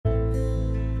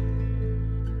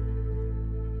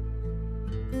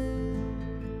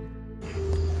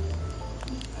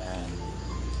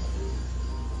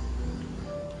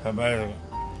So basically,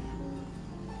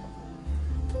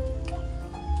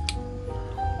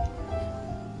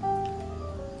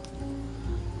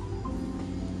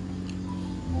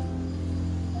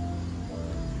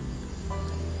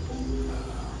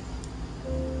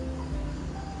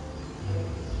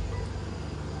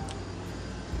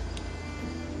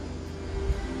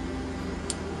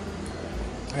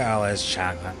 oh, it's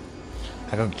chocolate.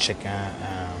 I cook chicken.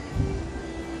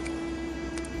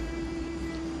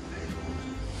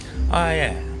 Oh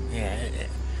yeah, yeah.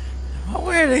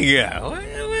 Where'd they go?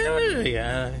 Where'd they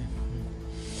go?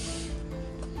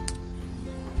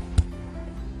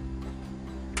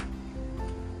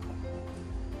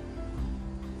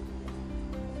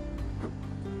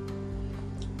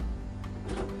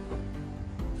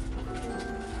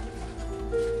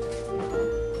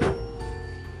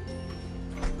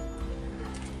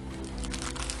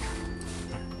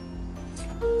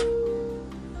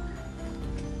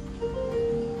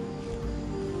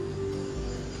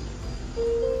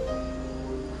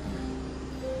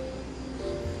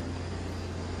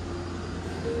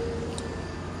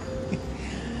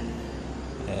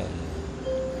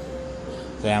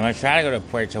 So I'm gonna try to go to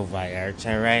Puerto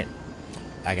Vallarta, right?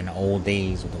 Like in the old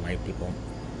days with the white people,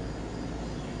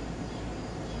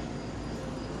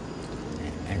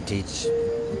 and teach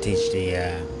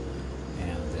the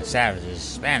the savages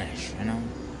Spanish.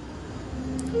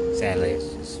 Sadly,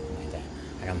 it's just like that.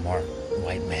 I know more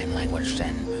white man language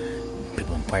than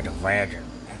people in Puerto Vallarta.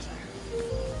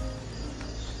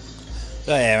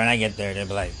 So yeah, when I get there, they'll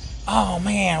be like, "Oh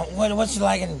man, what's it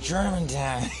like in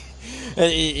Germantown?"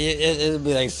 It'll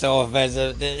be like so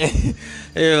offensive. It'll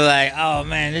be like, "Oh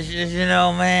man, this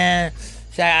man."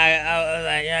 So I was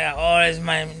like, "Yeah, oh, this is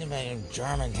my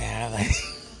Germantown." I'm like.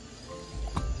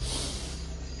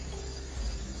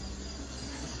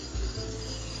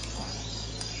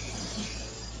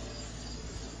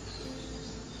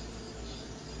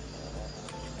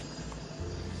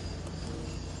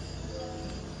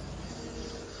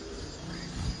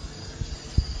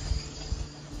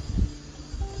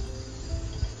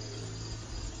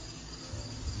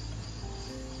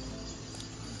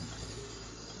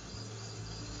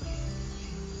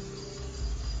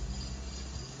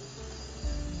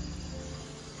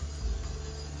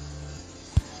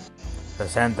 So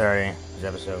 10:30 is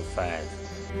episode 5.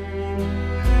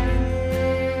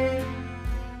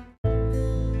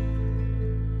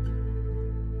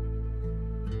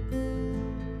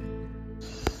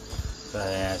 So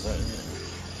yeah, so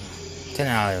 10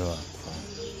 hours.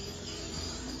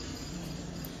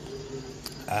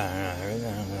 I don't know,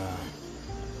 everything.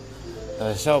 So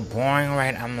it's so boring,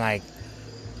 right? I'm like,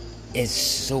 it's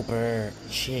super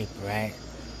cheap, right?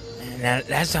 And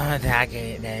that's the only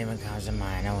thing that even comes to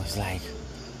mind. I was like,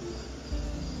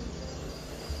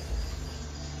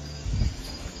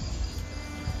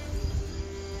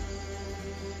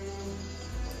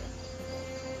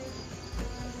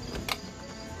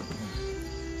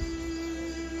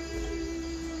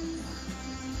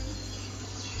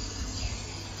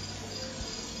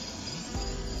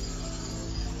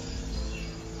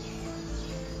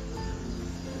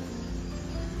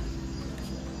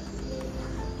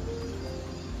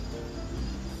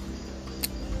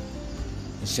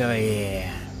 so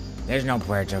yeah, there's no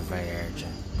Puerto Vallarta,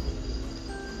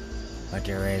 but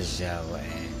there is I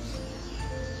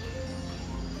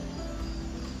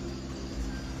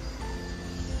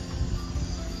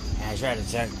tried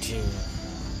to talk to,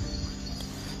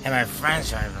 and my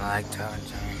friends don't even like talking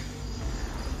to me.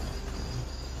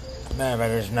 But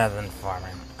there's nothing for me.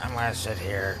 I'm gonna sit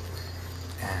here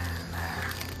and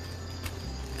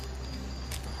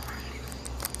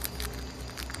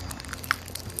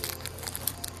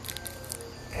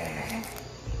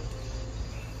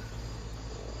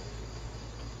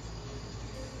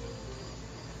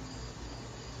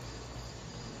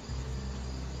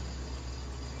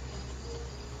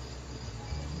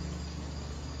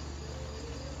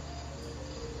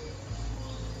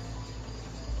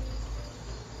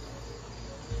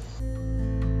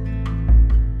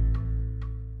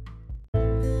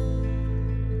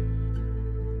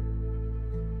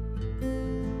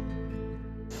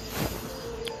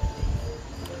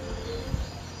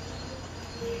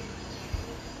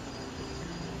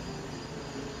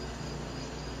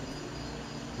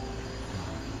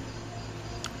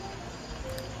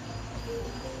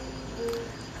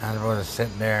I was supposed to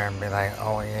sit there and be like,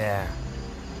 oh yeah.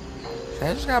 So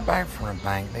I just got back from the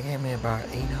bank. They gave me about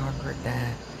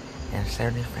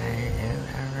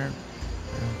 $875.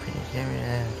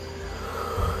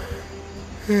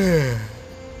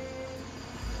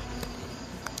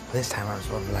 This time I was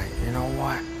supposed to be like, you know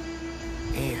what?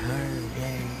 800.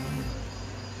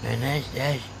 And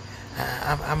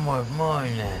I'm worth more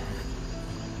than that.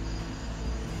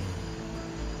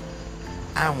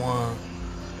 I want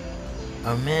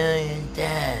 $1 million.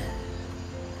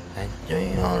 And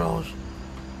you know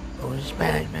those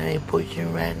Hispanics, man, they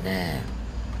pushing right now.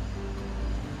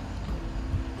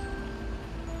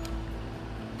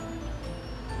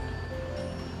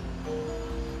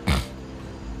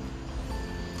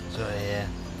 So yeah,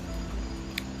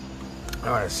 I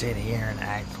ought to sit here and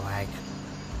act like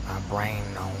my brain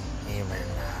don't even.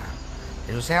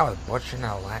 Did you say I was butchering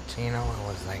a Latino? I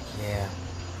was like, yeah.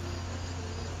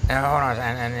 And hold on,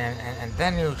 and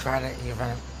then you try to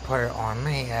even put it on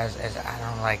me as I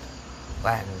don't like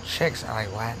Latin chicks, I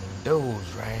like Latin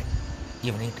dudes, right?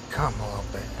 You need to come a little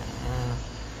bit.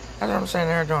 That's what I'm saying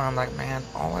there doing. I'm like, man,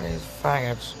 all of these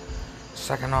faggots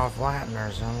sucking off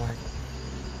Latiners. I'm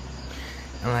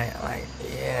like,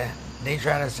 yeah. They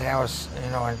try to say I was,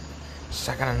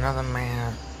 sucking another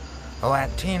man, a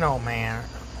Latino man,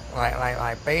 like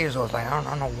Bezos. Like, I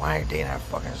don't know why he dating that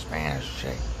fucking Spanish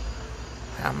chick.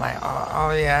 I'm like,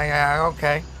 oh yeah,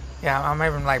 okay. Yeah, I'm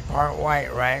even like part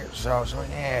white, right? So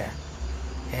yeah.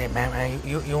 Hey man,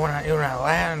 you want a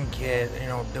Latin kid,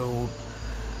 dude,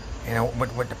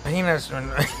 with the penis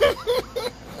and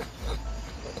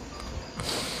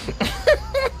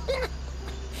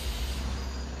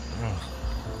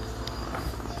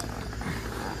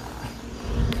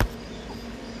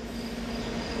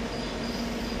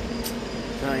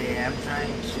So yeah, I'm trying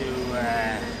to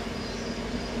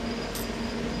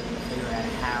figure out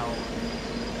how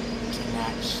to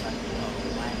not suck a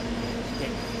Latin man's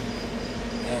dick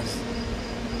as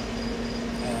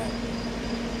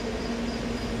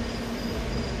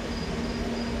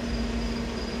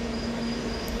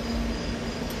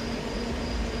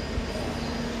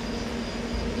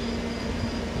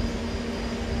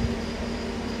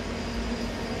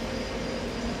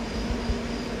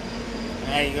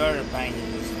hey, you're the bank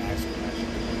and just ask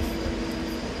questions.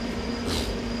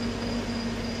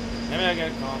 Maybe I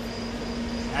get a call.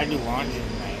 I do laundry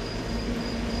tonight.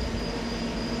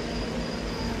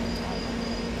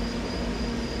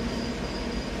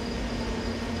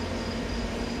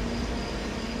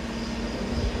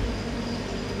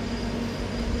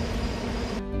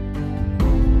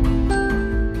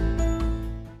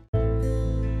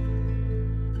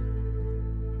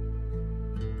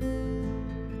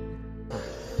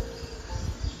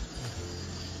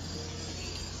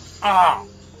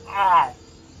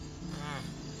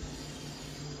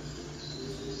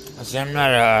 See, I'm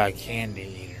not a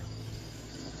candy eater.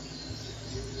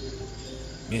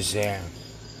 You see,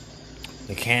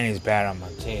 the candy's bad on my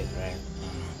teeth, right?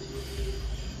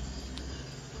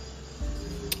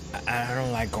 I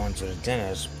don't like going to the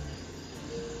dentist.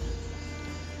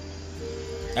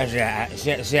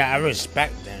 Actually, I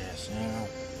respect dentists,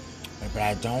 but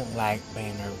I don't like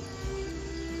being there.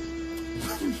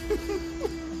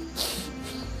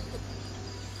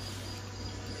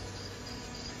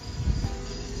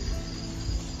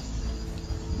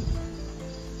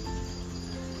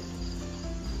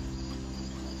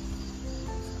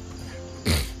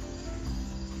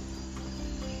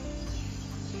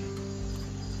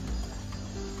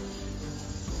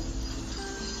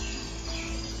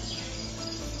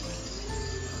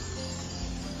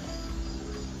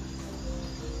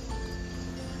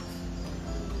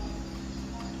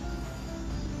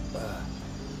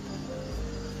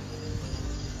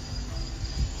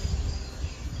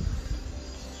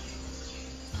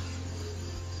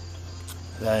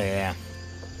 Oh yeah,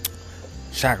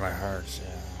 chocolate hurts. Yeah.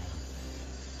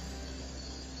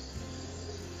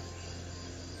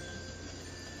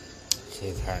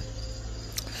 Teeth hurt.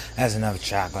 That's enough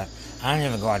chocolate. I don't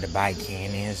even go out to buy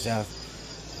candy and stuff.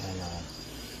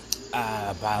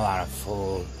 I buy a lot of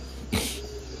food.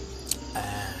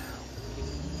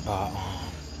 But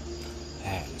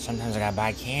sometimes I gotta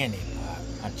buy candy.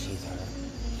 My teeth hurt.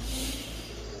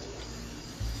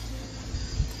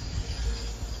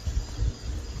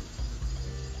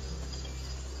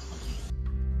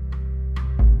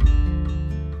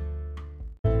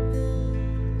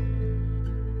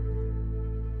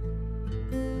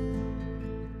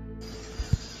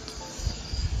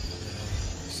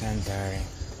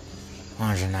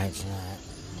 Laundry night tonight.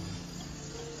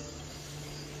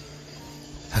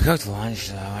 I cooked lunch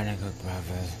though. I didn't cook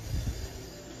breakfast.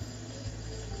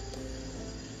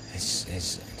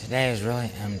 Today is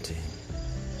really empty.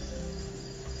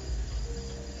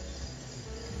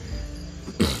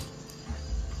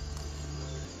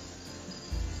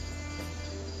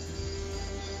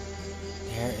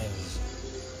 There is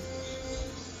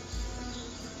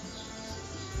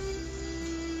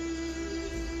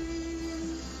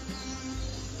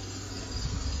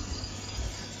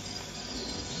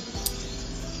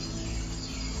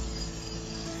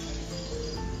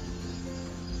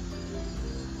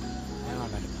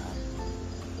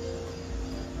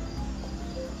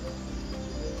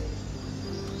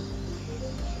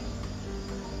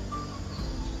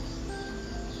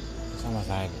I'm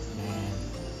excited, man.